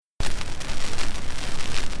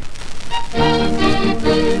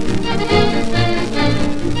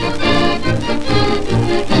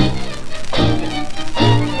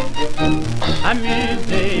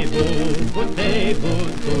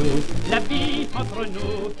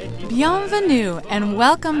Bienvenue and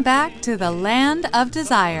welcome back to the Land of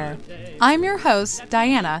Desire. I'm your host,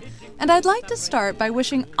 Diana, and I'd like to start by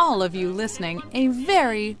wishing all of you listening a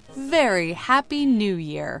very, very happy New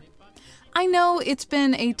Year. I know it's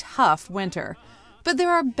been a tough winter, but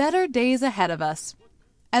there are better days ahead of us.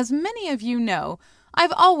 As many of you know,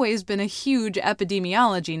 I've always been a huge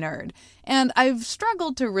epidemiology nerd, and I've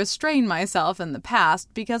struggled to restrain myself in the past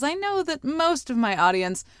because I know that most of my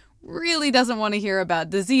audience really doesn't want to hear about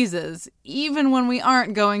diseases, even when we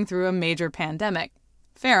aren't going through a major pandemic.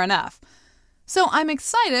 Fair enough. So I'm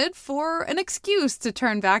excited for an excuse to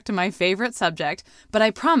turn back to my favorite subject, but I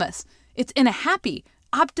promise it's in a happy,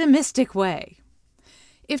 optimistic way.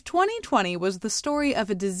 If 2020 was the story of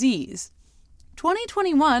a disease,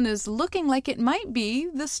 2021 is looking like it might be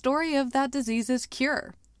the story of that disease's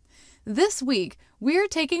cure. This week, we're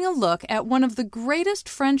taking a look at one of the greatest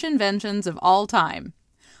French inventions of all time.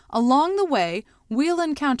 Along the way, we'll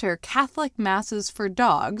encounter Catholic masses for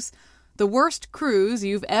dogs, the worst cruise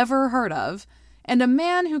you've ever heard of, and a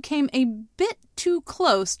man who came a bit too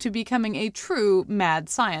close to becoming a true mad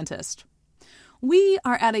scientist. We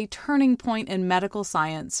are at a turning point in medical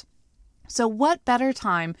science. So what better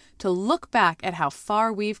time to look back at how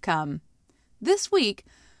far we've come? This week,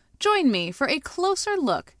 join me for a closer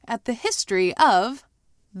look at the history of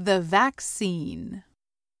the vaccine.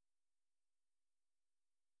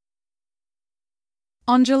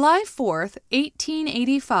 On July 4th,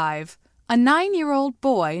 1885, a 9-year-old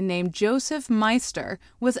boy named Joseph Meister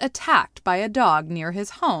was attacked by a dog near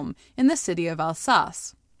his home in the city of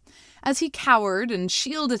Alsace. As he cowered and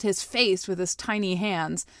shielded his face with his tiny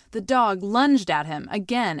hands, the dog lunged at him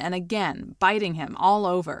again and again, biting him all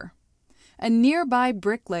over. A nearby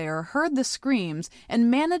bricklayer heard the screams and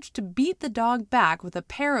managed to beat the dog back with a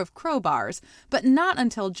pair of crowbars, but not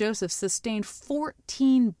until Joseph sustained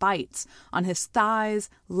 14 bites on his thighs,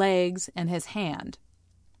 legs, and his hand.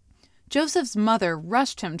 Joseph's mother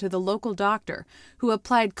rushed him to the local doctor, who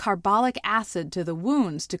applied carbolic acid to the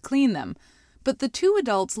wounds to clean them, but the two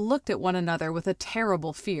adults looked at one another with a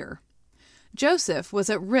terrible fear. Joseph was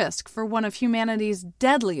at risk for one of humanity's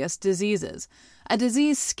deadliest diseases, a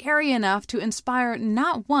disease scary enough to inspire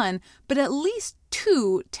not one, but at least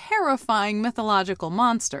 2 terrifying mythological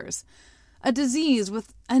monsters, a disease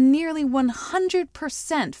with a nearly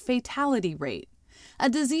 100% fatality rate, a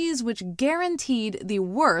disease which guaranteed the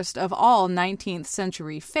worst of all 19th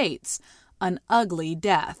century fates, an ugly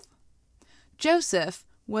death. Joseph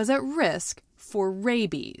was at risk for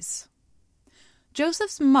rabies.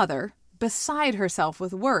 Joseph's mother, beside herself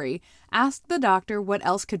with worry, asked the doctor what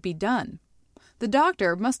else could be done. The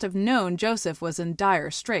doctor must have known Joseph was in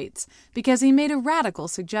dire straits, because he made a radical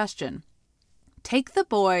suggestion. "Take the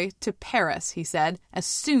boy to Paris," he said, "as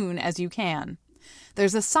soon as you can.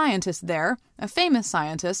 There's a scientist there, a famous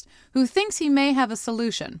scientist, who thinks he may have a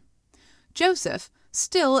solution." Joseph,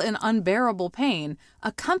 still in unbearable pain,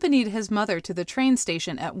 accompanied his mother to the train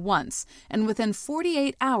station at once, and within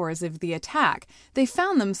 48 hours of the attack, they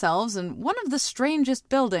found themselves in one of the strangest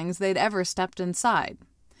buildings they'd ever stepped inside.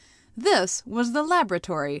 This was the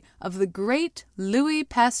laboratory of the great Louis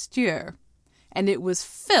Pasteur, and it was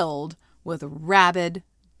filled with rabid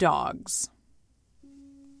dogs.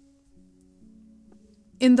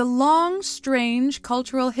 In the long, strange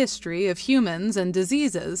cultural history of humans and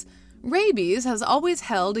diseases, rabies has always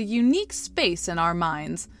held a unique space in our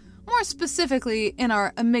minds, more specifically in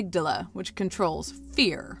our amygdala, which controls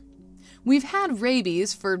fear. We've had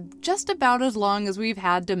rabies for just about as long as we've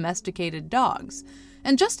had domesticated dogs,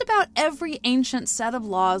 and just about every ancient set of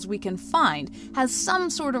laws we can find has some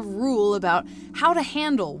sort of rule about how to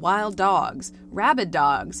handle wild dogs, rabid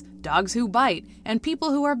dogs, dogs who bite, and people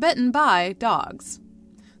who are bitten by dogs.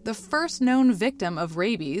 The first known victim of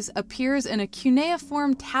rabies appears in a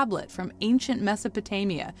cuneiform tablet from ancient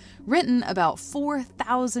Mesopotamia, written about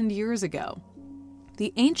 4,000 years ago.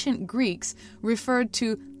 The ancient Greeks referred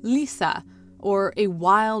to lyssa, or a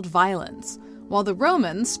wild violence, while the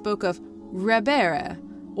Romans spoke of rabere,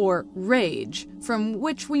 or rage, from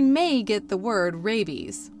which we may get the word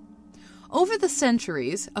rabies. Over the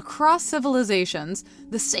centuries, across civilizations,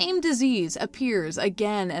 the same disease appears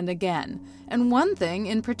again and again, and one thing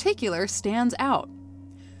in particular stands out.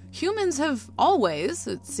 Humans have always,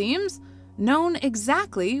 it seems, known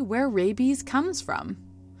exactly where rabies comes from.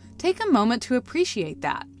 Take a moment to appreciate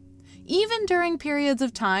that. Even during periods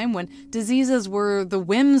of time when diseases were the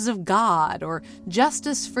whims of God, or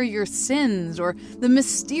justice for your sins, or the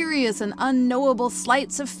mysterious and unknowable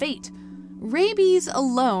sleights of fate, rabies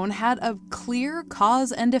alone had a clear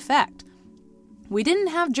cause and effect. We didn't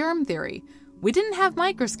have germ theory. We didn't have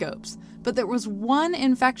microscopes, but there was one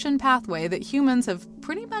infection pathway that humans have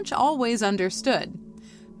pretty much always understood.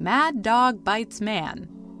 Mad dog bites man.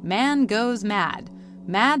 Man goes mad.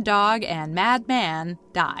 Mad dog and mad man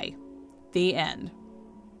die. The end.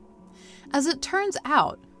 As it turns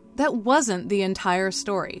out, that wasn't the entire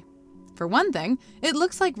story. For one thing, it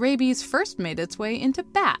looks like rabies first made its way into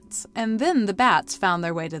bats, and then the bats found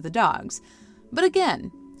their way to the dogs. But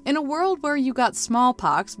again, in a world where you got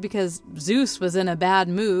smallpox because Zeus was in a bad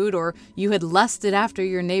mood or you had lusted after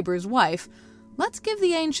your neighbor's wife, let's give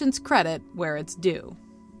the ancients credit where it's due.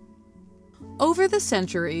 Over the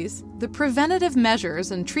centuries, the preventative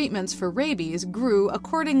measures and treatments for rabies grew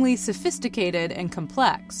accordingly sophisticated and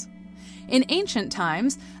complex. In ancient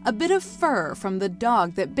times, a bit of fur from the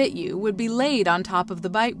dog that bit you would be laid on top of the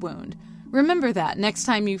bite wound. Remember that next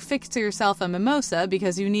time you fix yourself a mimosa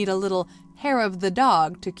because you need a little hair of the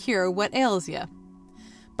dog to cure what ails you.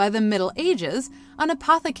 By the Middle Ages, an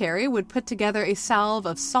apothecary would put together a salve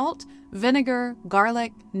of salt, vinegar,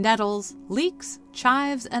 garlic, nettles, leeks,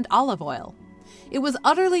 chives, and olive oil. It was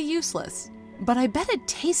utterly useless, but I bet it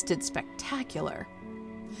tasted spectacular.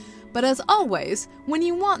 But as always, when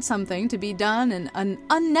you want something to be done in an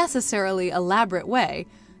unnecessarily elaborate way,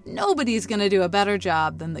 nobody's going to do a better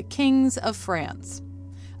job than the kings of France.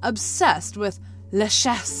 Obsessed with la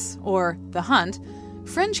chasse, or the hunt,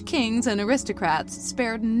 French kings and aristocrats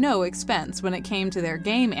spared no expense when it came to their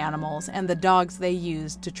game animals and the dogs they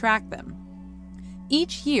used to track them.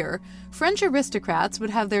 Each year, French aristocrats would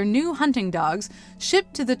have their new hunting dogs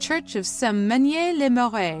shipped to the church of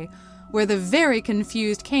Saint-Menehould-les-Marais, where the very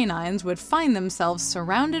confused canines would find themselves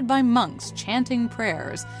surrounded by monks chanting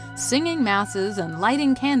prayers, singing masses, and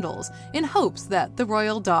lighting candles in hopes that the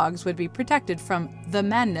royal dogs would be protected from the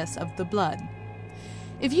madness of the blood.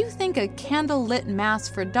 If you think a candle-lit mass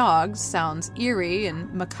for dogs sounds eerie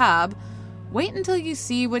and macabre, wait until you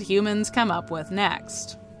see what humans come up with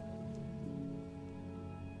next.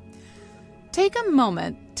 Take a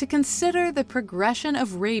moment to consider the progression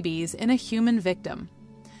of rabies in a human victim.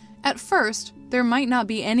 At first, there might not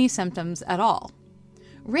be any symptoms at all.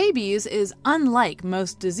 Rabies is unlike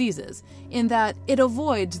most diseases in that it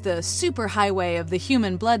avoids the superhighway of the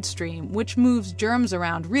human bloodstream, which moves germs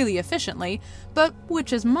around really efficiently, but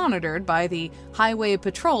which is monitored by the highway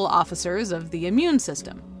patrol officers of the immune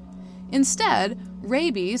system. Instead,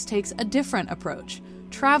 rabies takes a different approach,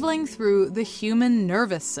 traveling through the human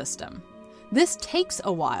nervous system. This takes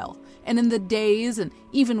a while, and in the days and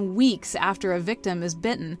even weeks after a victim is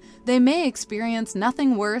bitten, they may experience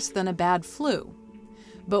nothing worse than a bad flu.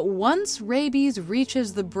 But once rabies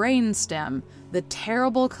reaches the brainstem, the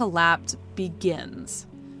terrible collapse begins.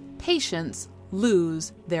 Patients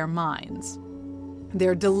lose their minds.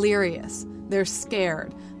 They're delirious, they're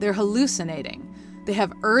scared, they're hallucinating, they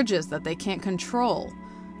have urges that they can't control.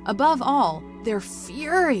 Above all, they're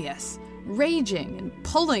furious, raging and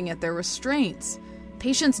pulling at their restraints.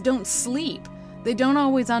 Patients don't sleep. They don't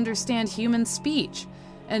always understand human speech.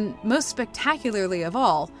 And most spectacularly of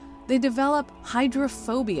all, they develop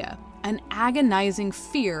hydrophobia, an agonizing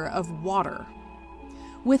fear of water.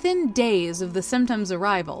 Within days of the symptoms'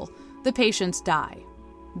 arrival, the patients die.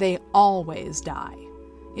 They always die.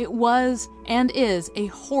 It was and is a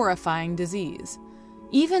horrifying disease.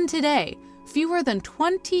 Even today, fewer than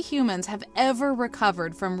 20 humans have ever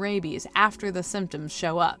recovered from rabies after the symptoms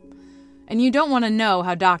show up. And you don't want to know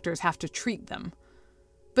how doctors have to treat them.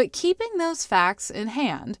 But keeping those facts in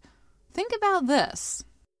hand, think about this.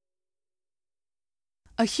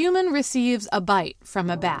 A human receives a bite from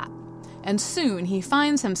a bat, and soon he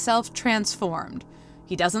finds himself transformed.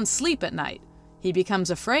 He doesn't sleep at night. He becomes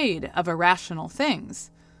afraid of irrational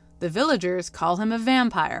things. The villagers call him a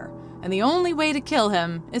vampire, and the only way to kill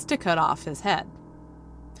him is to cut off his head.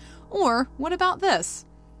 Or what about this?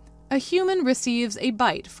 A human receives a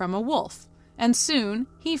bite from a wolf, and soon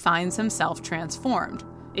he finds himself transformed.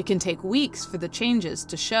 It can take weeks for the changes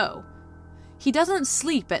to show. He doesn't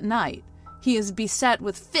sleep at night. He is beset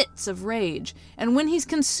with fits of rage, and when he's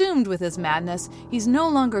consumed with his madness, he's no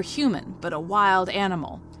longer human, but a wild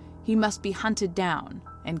animal. He must be hunted down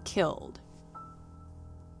and killed.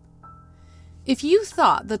 If you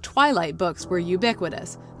thought the Twilight books were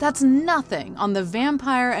ubiquitous, that's nothing on the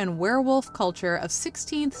vampire and werewolf culture of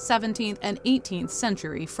 16th, 17th, and 18th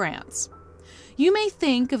century France. You may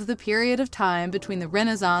think of the period of time between the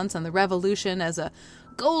Renaissance and the Revolution as a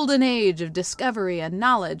golden age of discovery and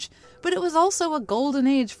knowledge, but it was also a golden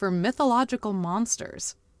age for mythological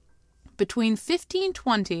monsters. Between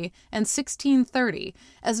 1520 and 1630,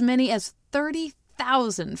 as many as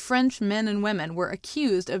 30,000 French men and women were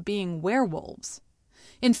accused of being werewolves.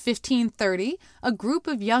 In 1530, a group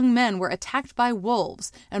of young men were attacked by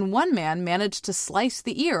wolves, and one man managed to slice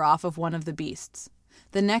the ear off of one of the beasts.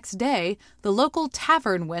 The next day, the local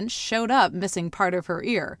tavern wench showed up missing part of her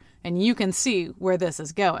ear, and you can see where this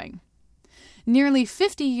is going. Nearly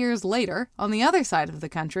 50 years later, on the other side of the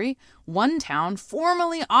country, one town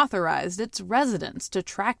formally authorized its residents to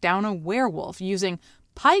track down a werewolf using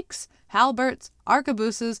pikes, halberts,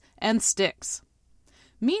 arquebuses, and sticks.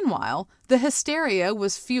 Meanwhile, the hysteria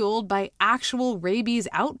was fueled by actual rabies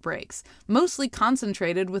outbreaks, mostly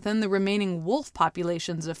concentrated within the remaining wolf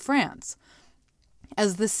populations of France.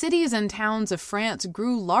 As the cities and towns of France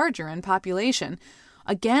grew larger in population,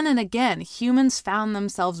 again and again humans found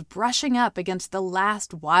themselves brushing up against the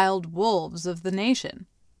last wild wolves of the nation.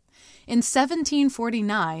 In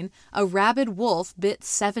 1749, a rabid wolf bit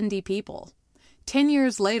 70 people. 10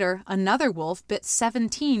 years later, another wolf bit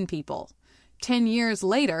 17 people. 10 years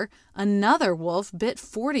later, another wolf bit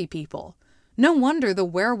 40 people. No wonder the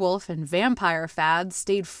werewolf and vampire fads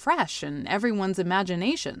stayed fresh in everyone's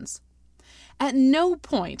imaginations. At no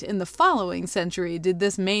point in the following century did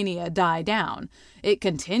this mania die down. It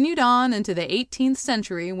continued on into the 18th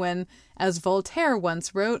century when, as Voltaire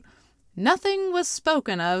once wrote, "Nothing was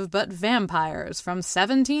spoken of but vampires from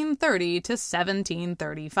 1730 to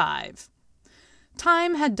 1735.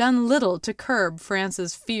 Time had done little to curb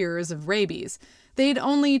France's fears of rabies. They'd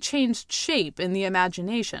only changed shape in the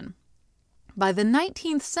imagination. By the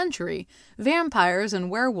 19th century, vampires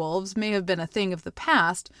and werewolves may have been a thing of the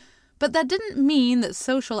past, but that didn't mean that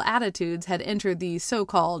social attitudes had entered the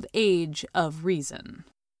so-called Age of Reason.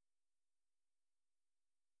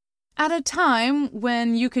 At a time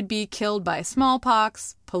when you could be killed by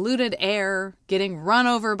smallpox, polluted air, getting run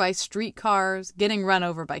over by streetcars, getting run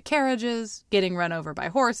over by carriages, getting run over by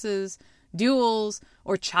horses, duels,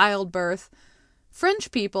 or childbirth, French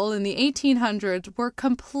people in the 1800s were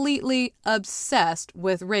completely obsessed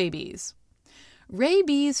with rabies.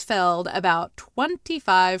 Rabies felled about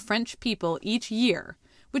 25 French people each year,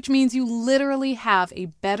 which means you literally have a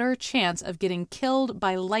better chance of getting killed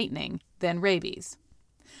by lightning than rabies.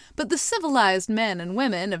 But the civilized men and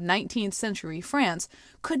women of 19th century France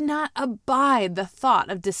could not abide the thought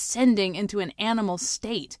of descending into an animal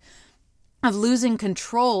state, of losing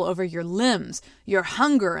control over your limbs, your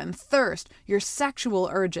hunger and thirst, your sexual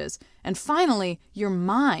urges, and finally, your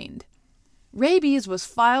mind. Rabies was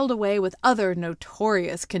filed away with other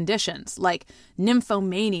notorious conditions, like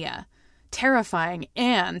nymphomania, terrifying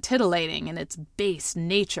and titillating in its base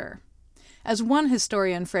nature. As one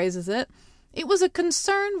historian phrases it, it was a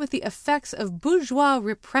concern with the effects of bourgeois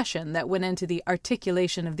repression that went into the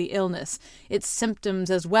articulation of the illness, its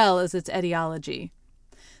symptoms as well as its etiology.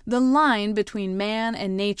 The line between man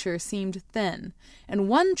and nature seemed thin, and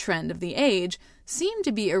one trend of the age seemed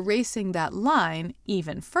to be erasing that line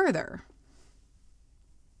even further.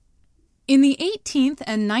 In the 18th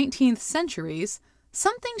and 19th centuries,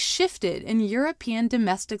 something shifted in European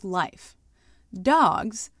domestic life.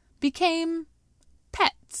 Dogs became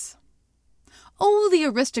pets. Oh, the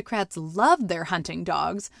aristocrats loved their hunting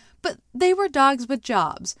dogs, but they were dogs with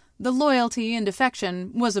jobs. The loyalty and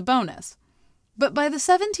affection was a bonus. But by the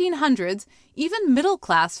 1700s, even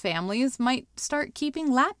middle-class families might start keeping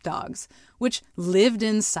lapdogs, which lived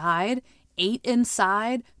inside, ate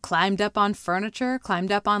inside, climbed up on furniture,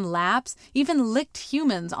 climbed up on laps, even licked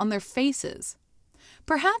humans on their faces.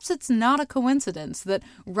 Perhaps it's not a coincidence that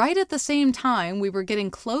right at the same time we were getting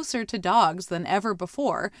closer to dogs than ever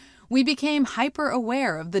before, we became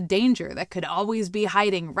hyper-aware of the danger that could always be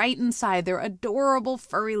hiding right inside their adorable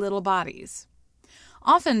furry little bodies.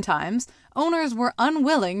 Oftentimes, owners were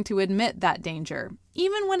unwilling to admit that danger,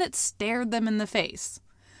 even when it stared them in the face.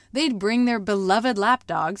 They'd bring their beloved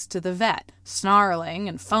lapdogs to the vet, snarling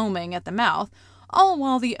and foaming at the mouth, all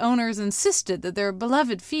while the owners insisted that their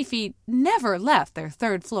beloved Fifi never left their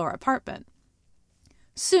third-floor apartment.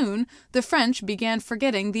 Soon, the French began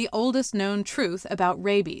forgetting the oldest known truth about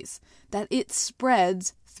rabies, that it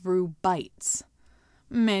spreads through bites.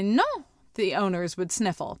 "Mais non," the owners would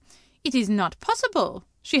sniffle. "It is not possible.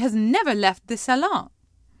 She has never left the salon."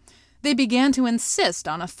 They began to insist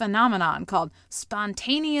on a phenomenon called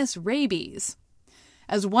spontaneous rabies.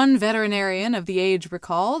 As one veterinarian of the age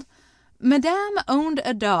recalled, "Madame owned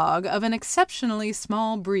a dog of an exceptionally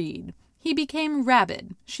small breed. He became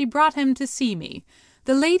rabid. She brought him to see me.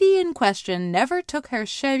 The lady in question never took her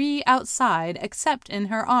chéri outside except in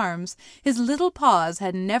her arms. His little paws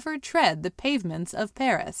had never tread the pavements of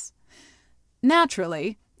Paris."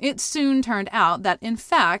 Naturally, it soon turned out that, in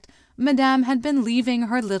fact, Madame had been leaving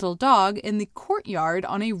her little dog in the courtyard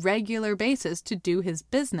on a regular basis to do his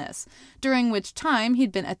business, during which time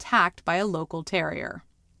he'd been attacked by a local terrier.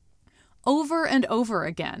 Over and over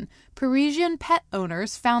again, Parisian pet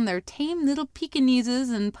owners found their tame little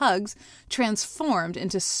Pekinese and pugs transformed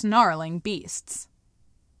into snarling beasts.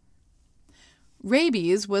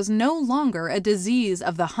 Rabies was no longer a disease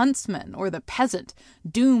of the huntsman or the peasant,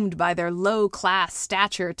 doomed by their low-class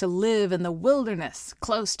stature to live in the wilderness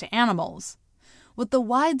close to animals. With the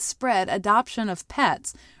widespread adoption of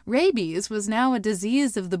pets, rabies was now a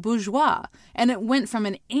disease of the bourgeois, and it went from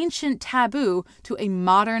an ancient taboo to a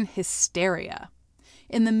modern hysteria.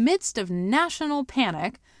 In the midst of national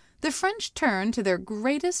panic, the French turned to their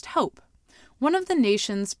greatest hope, one of the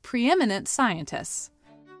nation's preeminent scientists,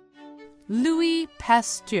 Louis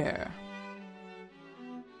Pasteur.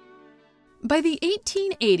 By the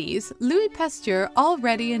 1880s, Louis Pasteur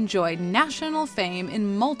already enjoyed national fame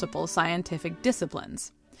in multiple scientific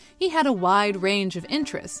disciplines. He had a wide range of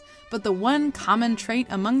interests, but the one common trait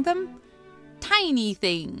among them? Tiny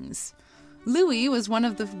things. Louis was one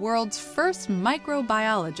of the world's first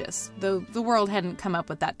microbiologists, though the world hadn't come up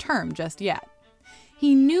with that term just yet.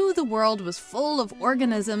 He knew the world was full of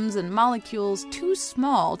organisms and molecules too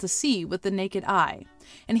small to see with the naked eye,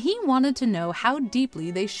 and he wanted to know how deeply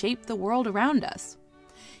they shaped the world around us.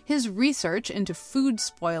 His research into food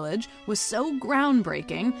spoilage was so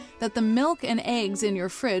groundbreaking that the milk and eggs in your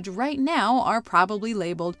fridge right now are probably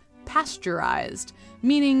labeled pasteurized,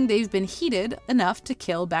 meaning they've been heated enough to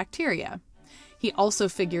kill bacteria. He also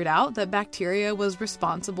figured out that bacteria was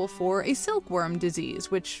responsible for a silkworm disease,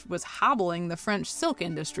 which was hobbling the French silk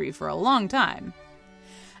industry for a long time.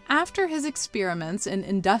 After his experiments in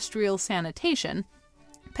industrial sanitation,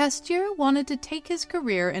 Pasteur wanted to take his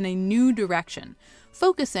career in a new direction,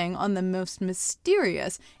 focusing on the most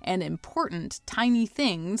mysterious and important tiny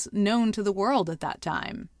things known to the world at that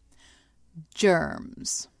time: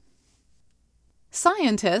 germs.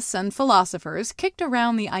 Scientists and philosophers kicked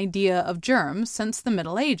around the idea of germs since the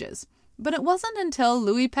Middle Ages, but it wasn't until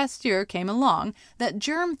Louis Pasteur came along that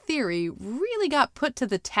germ theory really got put to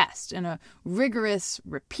the test in a rigorous,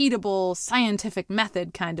 repeatable, scientific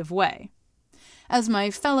method kind of way. As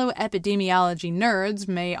my fellow epidemiology nerds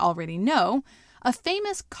may already know, a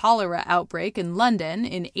famous cholera outbreak in London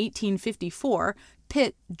in 1854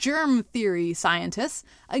 pit germ theory scientists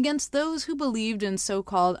against those who believed in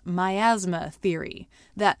so-called miasma theory,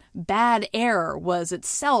 that bad air was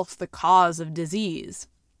itself the cause of disease.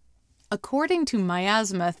 According to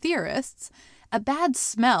miasma theorists, a bad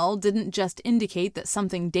smell didn't just indicate that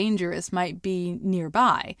something dangerous might be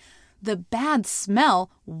nearby. The bad smell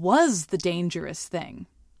was the dangerous thing.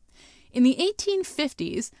 In the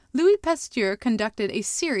 1850s, Louis Pasteur conducted a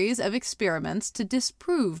series of experiments to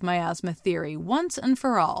disprove miasma theory once and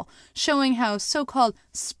for all, showing how so-called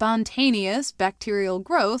spontaneous bacterial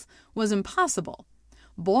growth was impossible.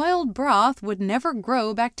 Boiled broth would never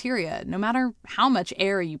grow bacteria, no matter how much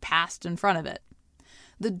air you passed in front of it.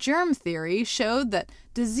 The germ theory showed that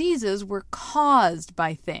diseases were caused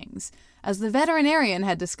by things. As the veterinarian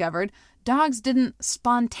had discovered, dogs didn't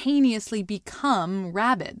spontaneously become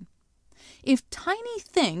rabid. If tiny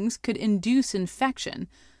things could induce infection,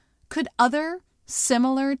 could other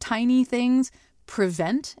similar tiny things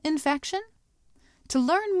prevent infection? To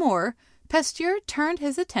learn more, Pasteur turned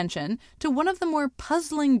his attention to one of the more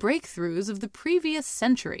puzzling breakthroughs of the previous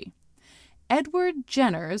century: Edward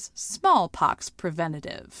Jenner's smallpox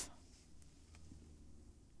preventative.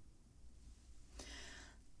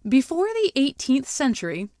 Before the 18th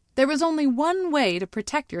century, there was only one way to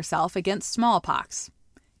protect yourself against smallpox.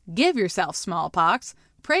 Give yourself smallpox,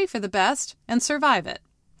 pray for the best, and survive it.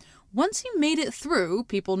 Once you made it through,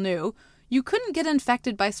 people knew, you couldn't get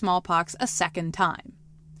infected by smallpox a second time.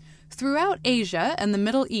 Throughout Asia and the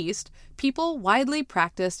Middle East, people widely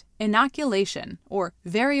practiced inoculation, or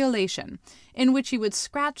variolation, in which you would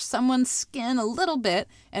scratch someone's skin a little bit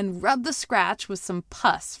and rub the scratch with some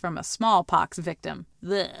pus from a smallpox victim.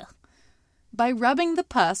 Ugh. By rubbing the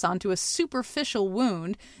pus onto a superficial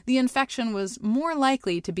wound, the infection was more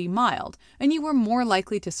likely to be mild, and you were more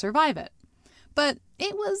likely to survive it. But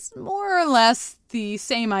it was more or less the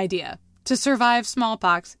same idea. To survive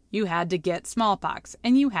smallpox, you had to get smallpox,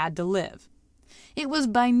 and you had to live. It was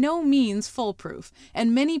by no means foolproof,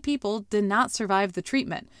 and many people did not survive the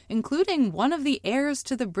treatment, including one of the heirs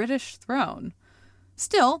to the British throne.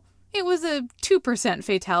 Still, it was a 2%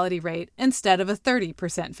 fatality rate instead of a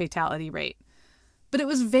 30% fatality rate. But it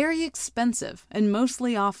was very expensive and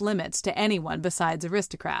mostly off limits to anyone besides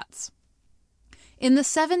aristocrats. In the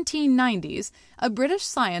 1790s, a British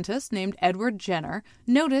scientist named Edward Jenner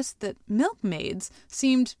noticed that milkmaids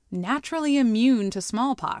seemed naturally immune to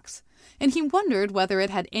smallpox, and he wondered whether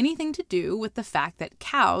it had anything to do with the fact that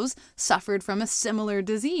cows suffered from a similar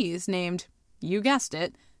disease named, you guessed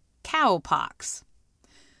it, cowpox.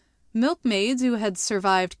 Milkmaids who had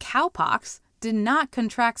survived cowpox did not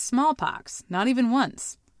contract smallpox, not even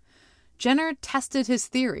once. Jenner tested his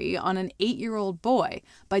theory on an 8-year-old boy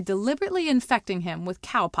by deliberately infecting him with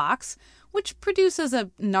cowpox, which produces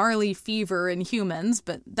a gnarly fever in humans,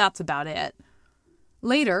 but that's about it.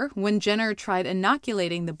 Later, when Jenner tried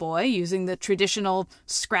inoculating the boy using the traditional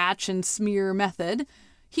scratch and smear method,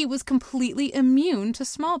 he was completely immune to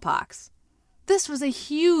smallpox. This was a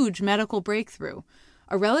huge medical breakthrough,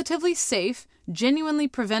 a relatively safe, genuinely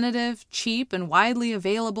preventative, cheap, and widely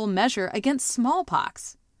available measure against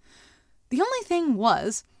smallpox. The only thing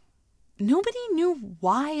was, nobody knew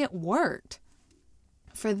why it worked.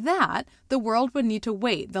 For that, the world would need to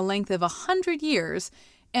wait the length of 100 years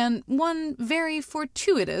and one very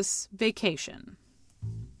fortuitous vacation.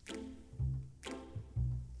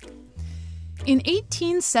 In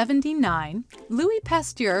 1879, Louis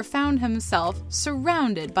Pasteur found himself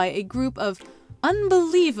surrounded by a group of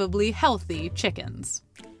unbelievably healthy chickens.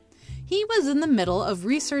 He was in the middle of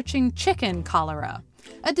researching chicken cholera,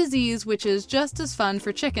 a disease which is just as fun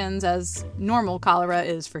for chickens as normal cholera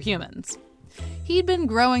is for humans. He'd been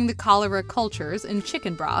growing the cholera cultures in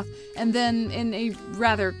chicken broth, and then, in a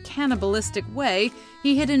rather cannibalistic way,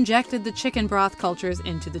 he had injected the chicken broth cultures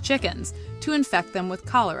into the chickens to infect them with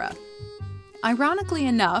cholera. Ironically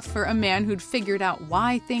enough, for a man who'd figured out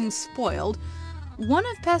why things spoiled, one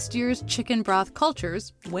of Pasteur's chicken broth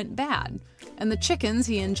cultures went bad, and the chickens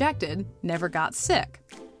he injected never got sick.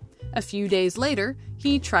 A few days later,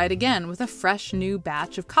 he tried again with a fresh new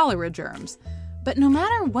batch of cholera germs. But no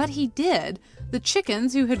matter what he did, the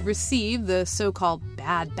chickens who had received the so-called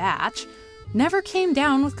bad batch never came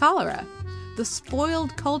down with cholera. The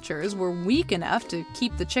spoiled cultures were weak enough to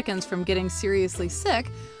keep the chickens from getting seriously sick,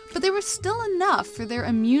 but they were still enough for their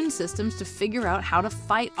immune systems to figure out how to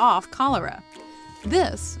fight off cholera.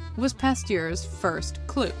 This was Pasteur's first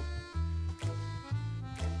clue.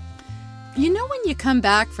 You know when you come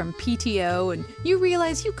back from PTO and you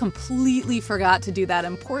realize you completely forgot to do that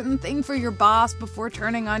important thing for your boss before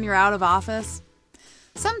turning on your out of office?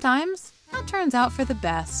 Sometimes that turns out for the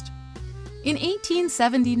best. In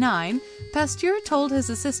 1879, Pasteur told his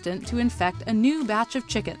assistant to infect a new batch of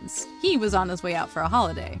chickens. He was on his way out for a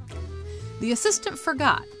holiday. The assistant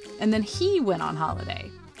forgot, and then he went on holiday.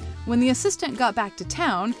 When the assistant got back to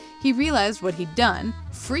town, he realized what he'd done,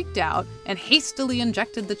 freaked out, and hastily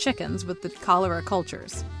injected the chickens with the cholera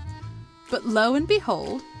cultures. But lo and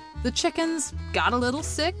behold, the chickens got a little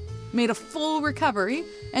sick, made a full recovery,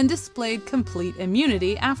 and displayed complete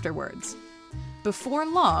immunity afterwards. Before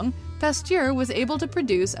long, Pasteur was able to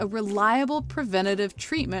produce a reliable preventative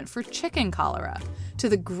treatment for chicken cholera, to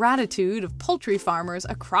the gratitude of poultry farmers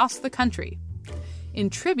across the country.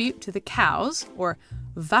 In tribute to the cows, or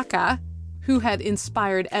vaca, who had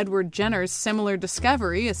inspired Edward Jenner's similar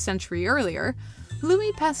discovery a century earlier,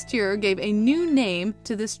 Louis Pasteur gave a new name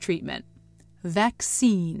to this treatment: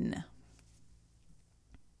 vaccine.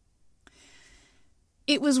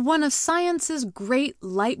 It was one of science's great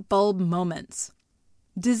light bulb moments.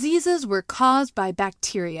 Diseases were caused by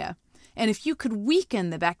bacteria, and if you could weaken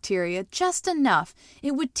the bacteria just enough,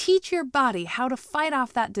 it would teach your body how to fight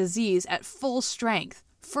off that disease at full strength,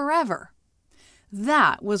 forever.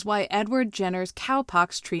 That was why Edward Jenner's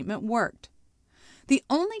cowpox treatment worked. The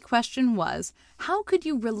only question was, how could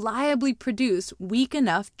you reliably produce weak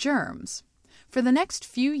enough germs? For the next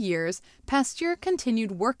few years, Pasteur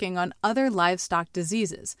continued working on other livestock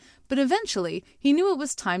diseases, but eventually he knew it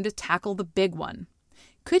was time to tackle the big one.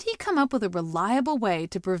 Could he come up with a reliable way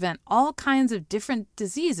to prevent all kinds of different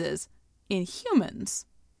diseases in humans?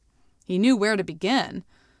 He knew where to begin.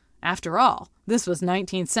 After all, this was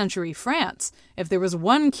 19th century France. If there was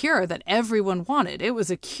one cure that everyone wanted, it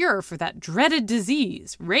was a cure for that dreaded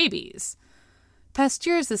disease, rabies.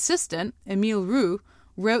 Pasteur's assistant, Émile Roux,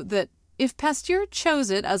 wrote that if Pasteur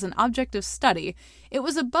chose it as an object of study, it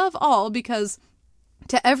was above all because,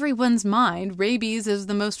 to everyone's mind, rabies is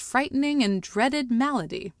the most frightening and dreaded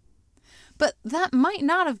malady. But that might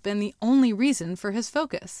not have been the only reason for his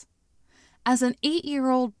focus. As an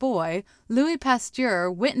 8-year-old boy, Louis Pasteur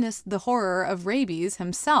witnessed the horror of rabies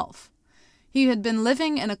himself. He had been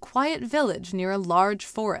living in a quiet village near a large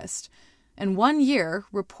forest, and one year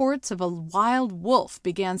reports of a wild wolf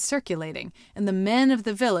began circulating, and the men of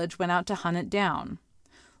the village went out to hunt it down.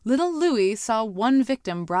 Little Louis saw one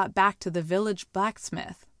victim brought back to the village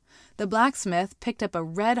blacksmith. The blacksmith picked up a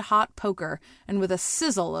red-hot poker, and with a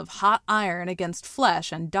sizzle of hot iron against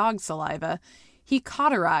flesh and dog saliva, he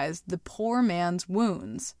cauterized the poor man's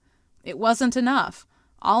wounds. It wasn't enough.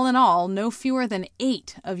 All in all, no fewer than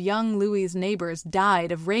 8 of young Louis's neighbors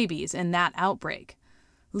died of rabies in that outbreak.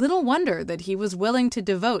 Little wonder that he was willing to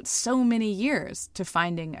devote so many years to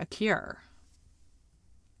finding a cure.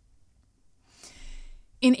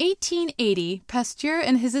 In 1880, Pasteur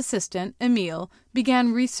and his assistant, Emile,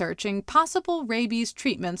 began researching possible rabies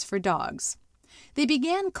treatments for dogs. They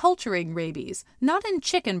began culturing rabies, not in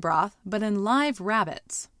chicken broth, but in live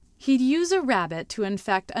rabbits. He'd use a rabbit to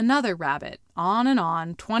infect another rabbit,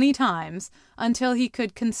 on, 20 times, until he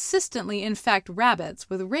could consistently infect rabbits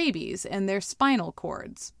with rabies in their spinal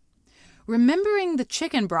cords. Remembering the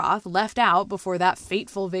chicken broth left out before that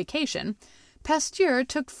fateful vacation, Pasteur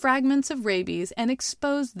took fragments of rabies and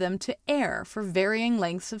exposed them to air for varying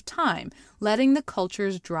lengths of time, letting the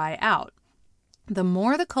cultures dry out. The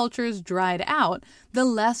more the cultures dried out, the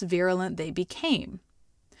less virulent they became.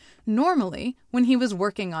 Normally, when he was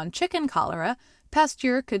working on chicken cholera,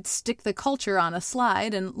 Pasteur could stick the culture on a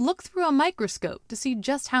slide and look through a microscope to see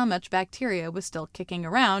just how much bacteria was still kicking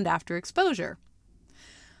around after exposure.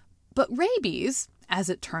 But rabies, as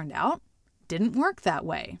it turned out, didn't work that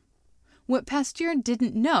way. What Pasteur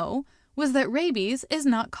didn't know was that rabies is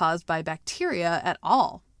not caused by bacteria at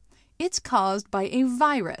all. It's caused by a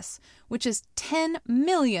virus, which is 10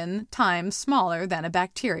 million times smaller than a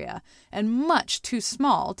bacteria and much too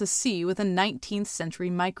small to see with a 19th century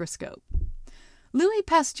microscope. Louis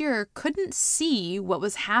Pasteur couldn't see what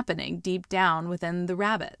was happening deep down within the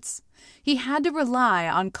rabbits. He had to rely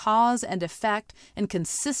on cause and effect and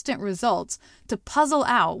consistent results to puzzle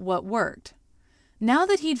out what worked. Now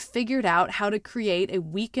that he'd figured out how to create a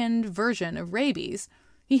weakened version of rabies,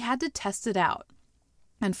 he had to test it out.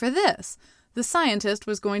 And for this, the scientist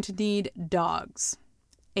was going to need dogs.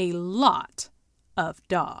 A lot of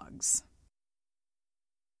dogs.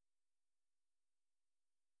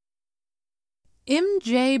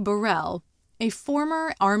 M.J. Burrell, a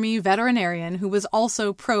former Army veterinarian who was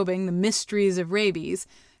also probing the mysteries of rabies,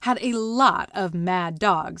 had a lot of mad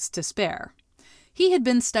dogs to spare. He had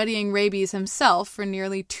been studying rabies himself for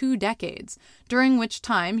nearly 2 decades, during which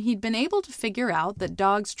time he'd been able to figure out that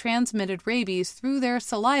dogs transmitted rabies through their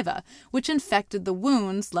saliva, which infected the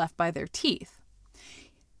wounds left by their teeth.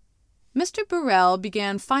 Mr. Burrell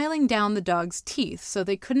began filing down the dogs' teeth so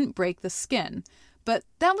they couldn't break the skin, but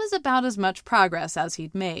that was about as much progress as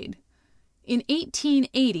he'd made. In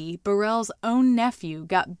 1880, Burrell's own nephew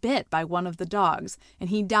got bit by one of the dogs, and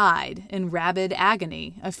he died in rabid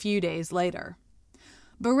agony a few days later.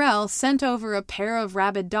 Burrell sent over a pair of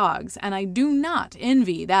rabid dogs, and I do not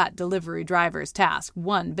envy that delivery driver's task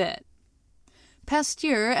one bit.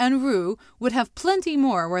 Pasteur and Roux would have plenty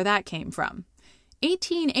more where that came from.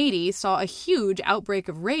 1880 saw a huge outbreak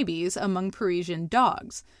of rabies among Parisian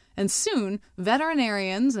dogs, and soon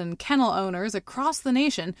veterinarians and kennel owners across the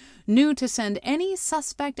nation knew to send any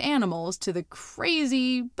suspect animals to the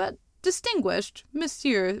crazy but distinguished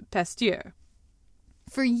Monsieur Pasteur.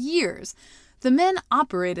 For years, the men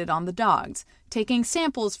operated on the dogs, taking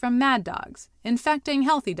samples from mad dogs, infecting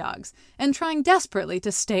healthy dogs, and trying desperately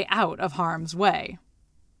to stay out of harm's way.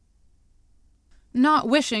 Not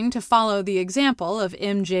wishing to follow the example of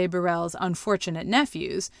M.J. Burrell's unfortunate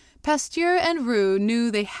nephews, Pasteur and Roux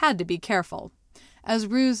knew they had to be careful. As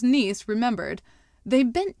Roux's niece remembered, they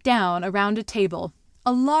bent down around a table.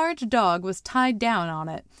 A large dog was tied down on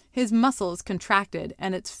it, his muscles contracted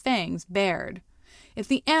and its fangs bared. If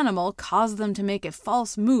the animal caused them to make a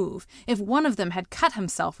false move, if one of them had cut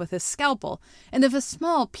himself with his scalpel, and if a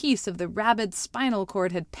small piece of the rabid spinal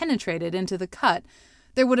cord had penetrated into the cut,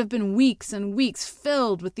 there would have been weeks and weeks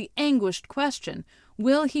filled with the anguished question,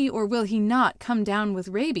 will he or will he not come down with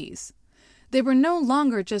rabies? They were no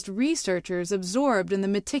longer just researchers absorbed in the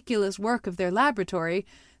meticulous work of their laboratory.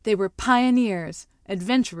 They were pioneers,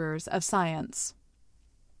 adventurers of science.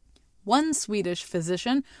 One Swedish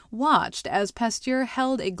physician watched as Pasteur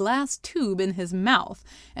held a glass tube in his mouth,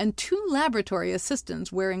 and 2 laboratory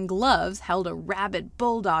assistants wearing gloves held a rabid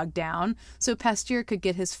bulldog down so Pasteur could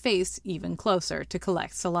get his face even closer to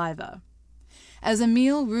collect saliva. As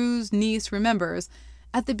Emile Roux's niece remembers,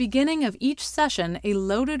 at the beginning of each session a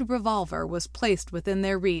loaded revolver was placed within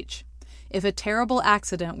their reach. If a terrible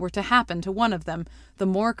accident were to happen to one of them, the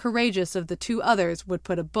more courageous of the 2 others would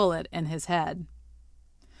put a bullet in his head.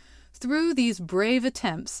 Through these brave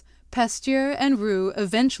attempts, Pasteur and Roux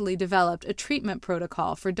eventually developed a treatment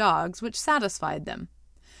protocol for dogs which satisfied them.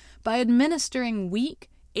 By administering weak,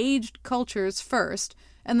 aged cultures first,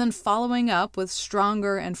 and then following up with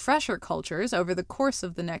stronger and fresher cultures over the course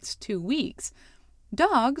of the next 2 weeks,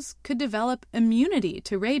 dogs could develop immunity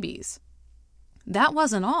to rabies. That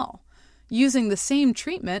wasn't all. Using the same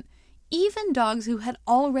treatment, even dogs who had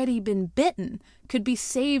already been bitten could be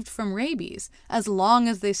saved from rabies as long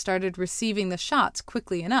as they started receiving the shots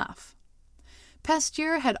quickly enough.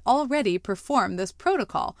 Pasteur had already performed this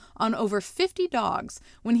protocol on over 50 dogs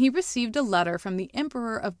when he received a letter from the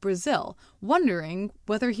Emperor of Brazil wondering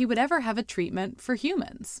whether he would ever have a treatment for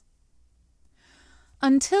humans.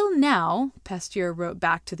 "Until now," Pasteur wrote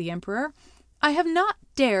back to the Emperor, "I have not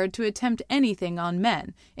dared to attempt anything on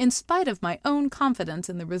men, in spite of my own confidence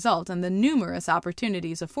in the result and the numerous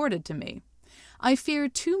opportunities afforded to me. I fear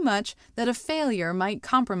too much that a failure might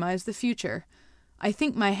compromise the future. I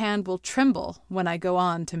think my hand will tremble when I go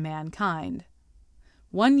on to mankind."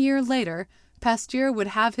 1 year later, Pasteur would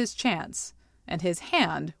have his chance, and his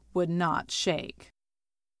hand would not shake.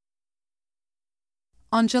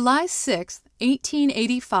 On July 6,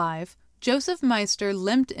 1885, Joseph Meister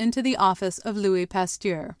limped into the office of Louis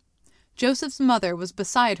Pasteur. Joseph's mother was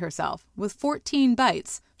beside herself. With 14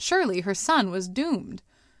 bites, surely her son was doomed.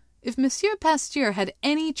 If Monsieur Pasteur had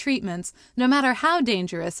any treatments, no matter how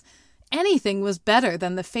dangerous, anything was better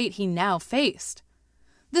than the fate he now faced.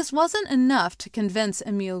 This wasn't enough to convince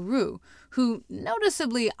Émile Roux, who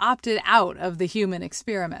noticeably opted out of the human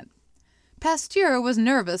experiment. Pasteur was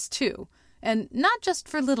nervous too, and not just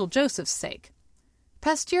for little Joseph's sake.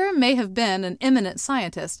 Pasteur may have been an eminent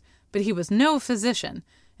scientist, but he was no physician,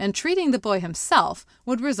 and treating the boy himself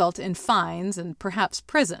would result in fines and perhaps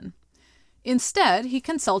prison. Instead, he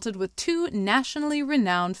consulted with 2 nationally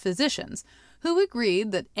renowned physicians, who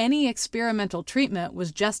agreed that any experimental treatment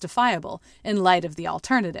was justifiable in light of the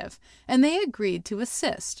alternative, and they agreed to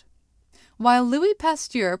assist. While Louis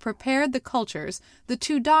Pasteur prepared the cultures, the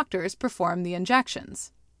 2 doctors performed the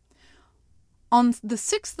injections. On the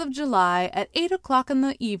 6th of July at 8 o'clock in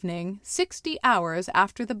the evening, 60 hours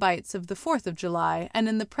after the bites of the 4th of July, and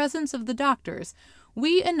in the presence of the doctors,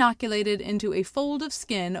 we inoculated into a fold of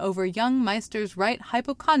skin over young Meister's right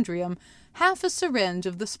hypochondrium half a syringe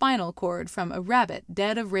of the spinal cord from a rabbit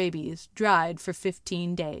dead of rabies, dried for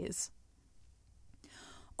 15 days.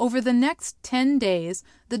 Over the next 10 days,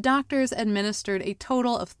 the doctors administered a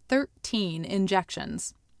total of 13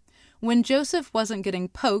 injections. When Joseph wasn't getting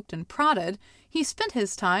poked and prodded, he spent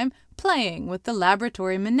his time playing with the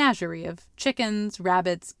laboratory menagerie of chickens,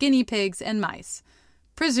 rabbits, guinea pigs, and mice,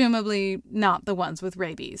 presumably not the ones with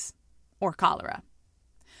rabies or cholera.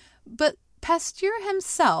 But Pasteur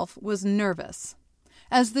himself was nervous.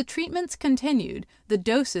 As the treatments continued, the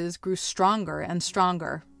doses grew stronger and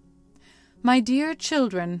stronger. "My dear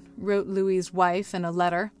children," wrote Louis's wife in a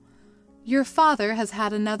letter, "your father has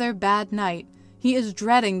had another bad night. He is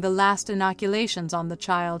dreading the last inoculations on the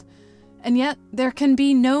child. And yet there can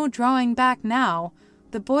be no drawing back now.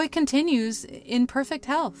 The boy continues in perfect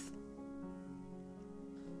health."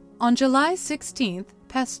 On July 16th,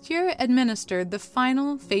 Pasteur administered the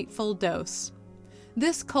final fateful dose.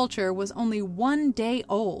 This culture was only 1 day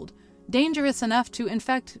old, dangerous enough to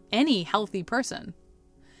infect any healthy person.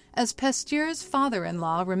 As Pasteur's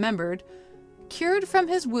father-in-law remembered, cured from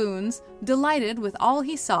his wounds, delighted with all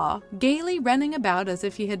he saw, gaily running about as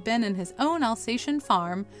if he had been in his own Alsatian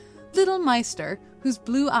farm, little Meister, whose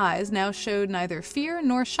blue eyes now showed neither fear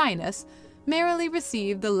nor shyness, merrily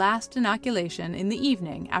received the last inoculation in the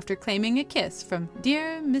evening after claiming a kiss from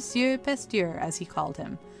dear Monsieur Pasteur, as he called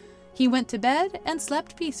him. He went to bed and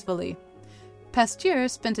slept peacefully. Pasteur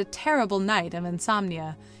spent a terrible night of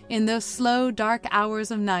insomnia. In those slow, dark hours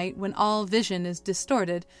of night when all vision is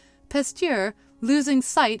distorted, Pasteur, losing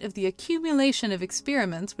sight of the accumulation of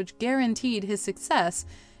experiments which guaranteed his success,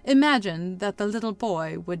 imagined that the little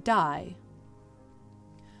boy would die.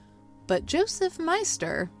 But Joseph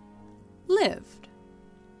Meister lived.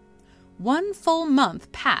 1 full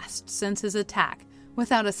month passed since his attack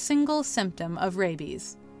without a single symptom of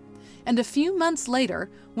rabies. And a few months later,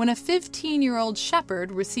 when a 15-year-old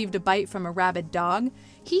shepherd received a bite from a rabid dog,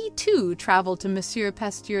 he too traveled to Monsieur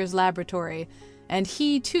Pasteur's laboratory, and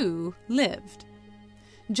he too lived.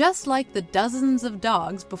 Just like the dozens of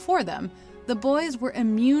dogs before them, the boys were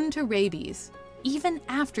immune to rabies, even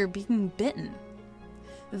after being bitten.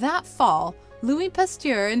 That fall, Louis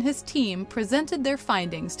Pasteur and his team presented their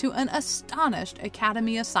findings to an astonished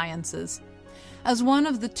Academy of Sciences. As one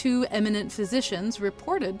of the 2 eminent physicians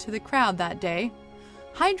reported to the crowd that day,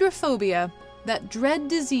 hydrophobia, that dread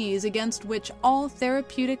disease against which all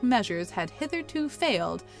therapeutic measures had hitherto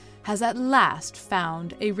failed, has at last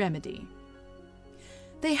found a remedy.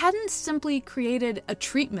 They hadn't simply created a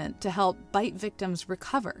treatment to help bite victims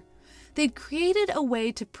recover. They'd created a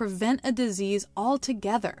way to prevent a disease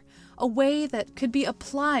altogether, a way that could be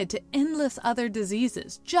applied to endless other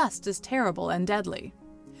diseases just as terrible and deadly.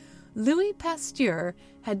 Louis Pasteur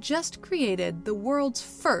had just created the world's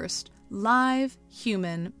first live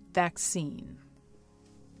human vaccine.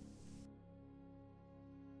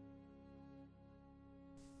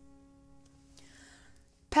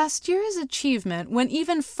 Pasteur's achievement went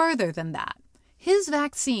even further than that. His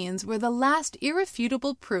vaccines were the last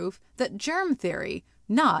irrefutable proof that germ theory,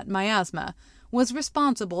 not miasma, was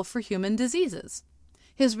responsible for human diseases.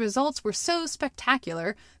 His results were so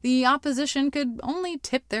spectacular, the opposition could only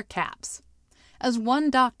tip their caps. As one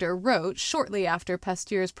doctor wrote shortly after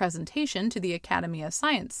Pasteur's presentation to the Academy of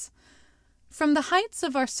Science, "From the heights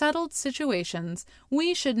of our settled situations,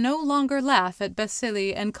 we should no longer laugh at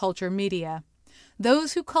bacilli and culture media.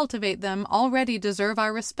 Those who cultivate them already deserve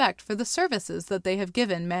our respect for the services that they have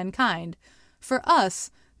given mankind. For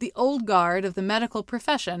us, the old guard of the medical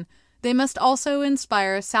profession, they must also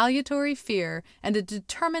inspire salutary fear and a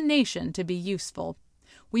determination to be useful.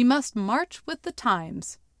 We must march with the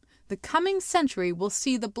times. The coming century will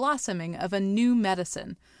see the blossoming of a new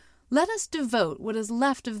medicine. Let us devote what is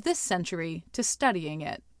left of this century to studying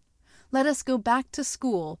it. Let us go back to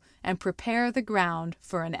school and prepare the ground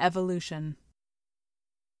for an evolution."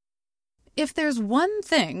 If there's one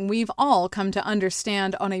thing we've all come to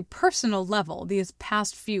understand on a personal level these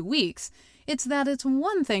past few weeks, it's that it's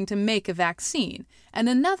one thing to make a vaccine and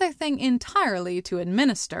another thing entirely to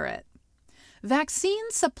administer it. Vaccine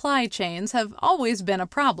supply chains have always been a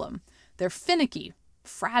problem. They're finicky,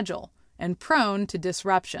 fragile, and prone to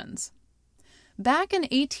disruptions. Back in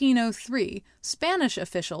 1803, Spanish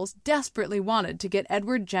officials desperately wanted to get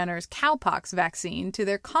Edward Jenner's cowpox vaccine to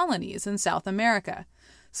their colonies in South America.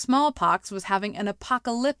 Smallpox was having an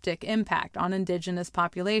apocalyptic impact on indigenous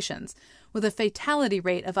populations, with a fatality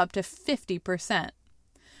rate of up to 50%.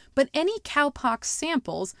 But any cowpox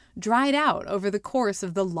samples dried out over the course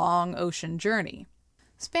of the long ocean journey.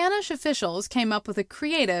 Spanish officials came up with a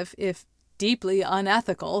creative, if deeply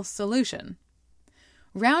unethical, solution.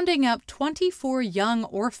 Rounding up 24 young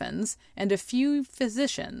orphans and a few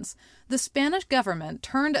physicians, the Spanish government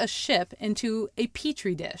turned a ship into a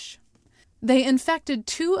petri dish. They infected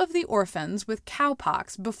 2 of the orphans with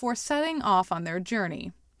cowpox before setting off on their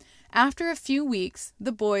journey. After a few weeks,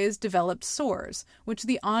 the boys developed sores, which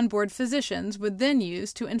the onboard physicians would then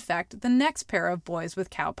use to infect the next pair of boys with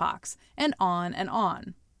cowpox, and on and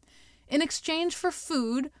on. In exchange for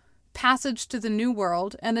food, passage to the New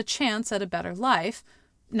World, and a chance at a better life,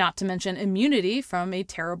 not to mention immunity from a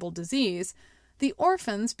terrible disease, the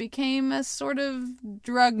orphans became a sort of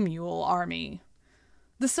drug mule army.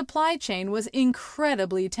 The supply chain was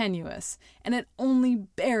incredibly tenuous, and it only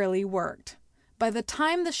barely worked. By the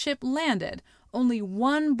time the ship landed, only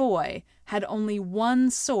one boy had only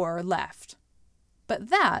one sore left. But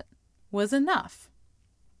that was enough.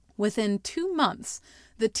 Within 2 months,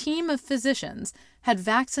 the team of physicians had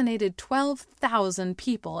vaccinated 12,000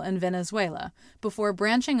 people in Venezuela before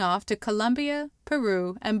branching off to Colombia,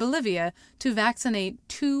 Peru, and Bolivia to vaccinate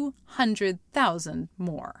 200,000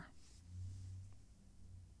 more.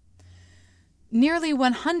 Nearly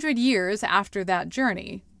 100 years after that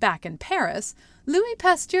journey, back in Paris, Louis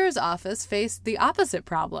Pasteur's office faced the opposite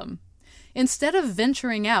problem. Instead of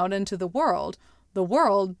venturing out into the world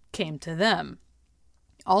came to them.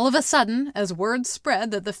 All of a sudden, as word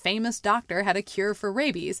spread that the famous doctor had a cure for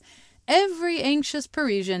rabies, every anxious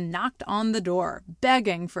Parisian knocked on the door,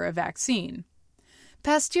 begging for a vaccine.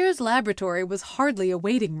 Pasteur's laboratory was hardly a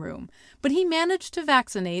waiting room, but he managed to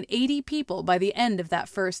vaccinate 80 people by the end of that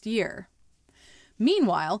first year.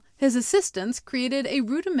 Meanwhile, his assistants created a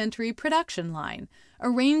rudimentary production line,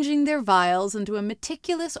 arranging their vials into a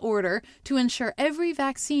meticulous order to ensure every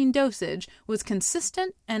vaccine dosage was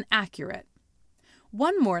consistent and accurate.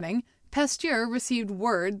 One morning, Pasteur received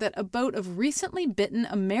word that a boat of recently bitten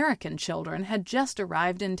American children had just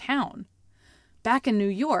arrived in town. Back in New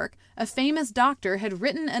York, a famous doctor had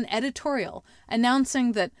written an editorial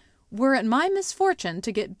announcing that, were it my misfortune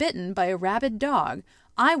to get bitten by a rabid dog,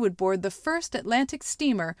 I would board the first Atlantic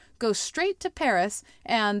steamer, go straight to Paris,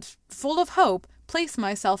 and, full of hope, place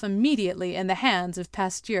myself immediately in the hands of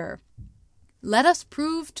Pasteur. Let us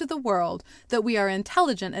prove to the world that we are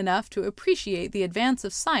intelligent enough to appreciate the advance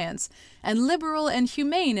of science and liberal and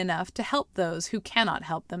humane enough to help those who cannot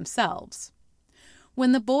help themselves.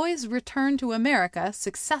 When the boys returned to America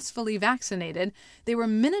successfully vaccinated, they were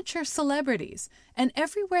miniature celebrities, and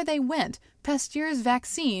everywhere they went, Pasteur's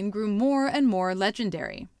vaccine grew more and more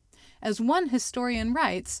legendary. As one historian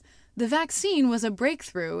writes, the vaccine was a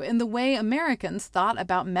breakthrough in the way Americans thought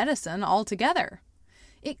about medicine altogether.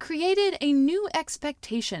 It created a new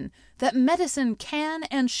expectation that medicine can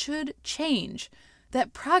and should change,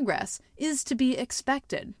 that progress is to be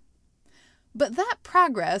expected. But that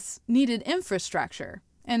progress needed infrastructure,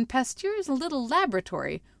 and Pasteur's little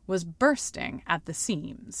laboratory was bursting at the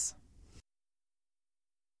seams.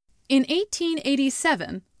 In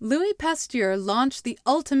 1887, Louis Pasteur launched the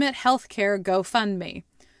ultimate healthcare GoFundMe,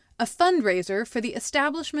 a fundraiser for the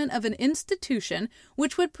establishment of an institution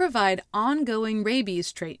which would provide ongoing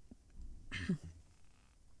rabies treatment.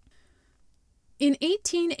 In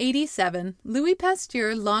 1887, Louis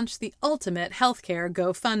Pasteur launched the ultimate healthcare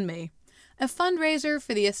GoFundMe, a fundraiser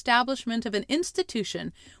for the establishment of an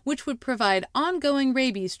institution which would provide ongoing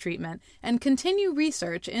rabies treatment and continue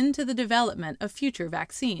research into the development of future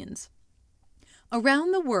vaccines.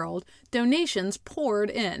 Around the world, donations poured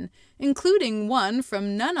in, including one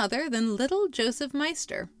from none other than little Joseph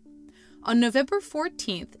Meister. On November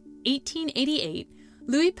 14, 1888,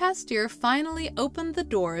 Louis Pasteur finally opened the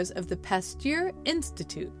doors of the Pasteur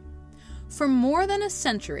Institute. For more than a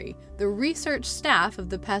century, the research staff of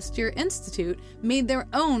the Pasteur Institute made their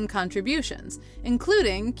own contributions,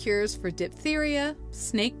 including cures for diphtheria,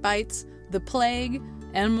 snake bites, the plague,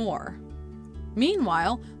 and more.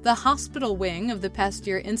 Meanwhile, the hospital wing of the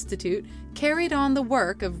Pasteur Institute carried on the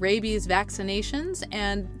work of rabies vaccinations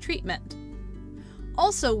and treatment.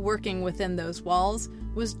 Also working within those walls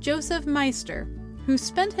was Joseph Meister, who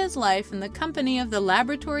spent his life in the company of the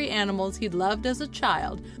laboratory animals he'd loved as a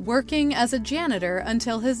child, working as a janitor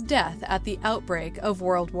until his death at the outbreak of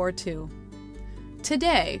World War II.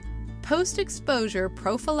 Today, post-exposure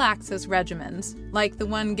prophylaxis regimens, like the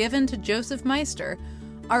one given to Joseph Meister,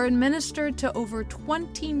 are administered to over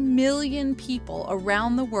 20 million people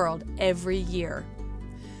around the world every year.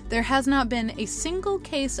 There has not been a single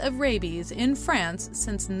case of rabies in France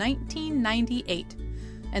since 1998,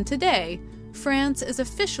 and today, France is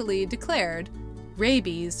officially declared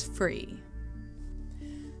rabies-free.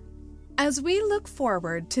 As we look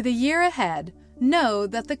forward to the year ahead, know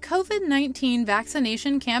that the COVID-19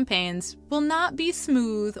 vaccination campaigns will not be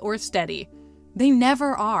smooth or steady. They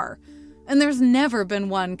never are. And there's never been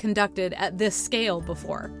one conducted at this scale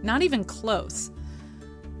before, not even close.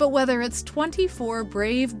 But whether it's 24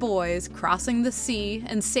 brave boys crossing the sea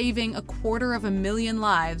and saving 250,000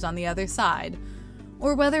 lives on the other side,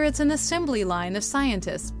 or whether it's an assembly line of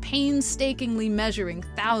scientists painstakingly measuring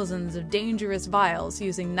thousands of dangerous vials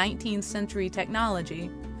using 19th century technology,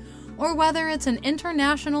 or whether it's an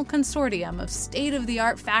international consortium of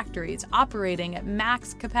state-of-the-art factories operating at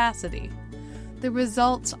max capacity, the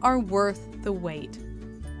results are worth the wait.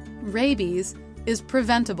 Rabies is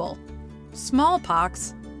preventable.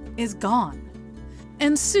 Smallpox is gone.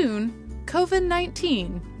 And soon,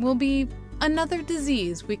 COVID-19 will be another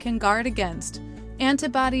disease we can guard against,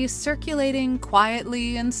 antibodies circulating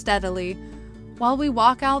quietly and steadily while we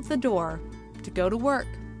walk out the door to go to work,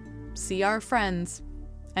 see our friends,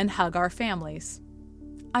 and hug our families.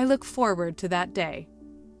 I look forward to that day.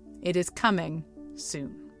 It is coming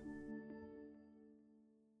soon.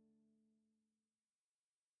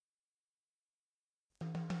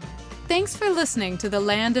 Thanks for listening to The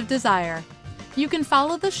Land of Desire. You can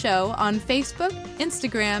follow the show on Facebook,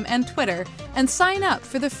 Instagram, and Twitter, and sign up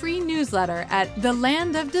for the free newsletter at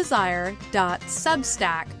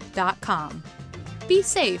thelandofdesire.substack.com. Be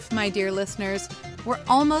safe, my dear listeners. We're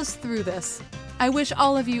almost through this. I wish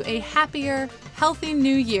all of you a happier, healthy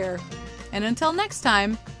new year. And until next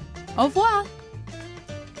time, au revoir!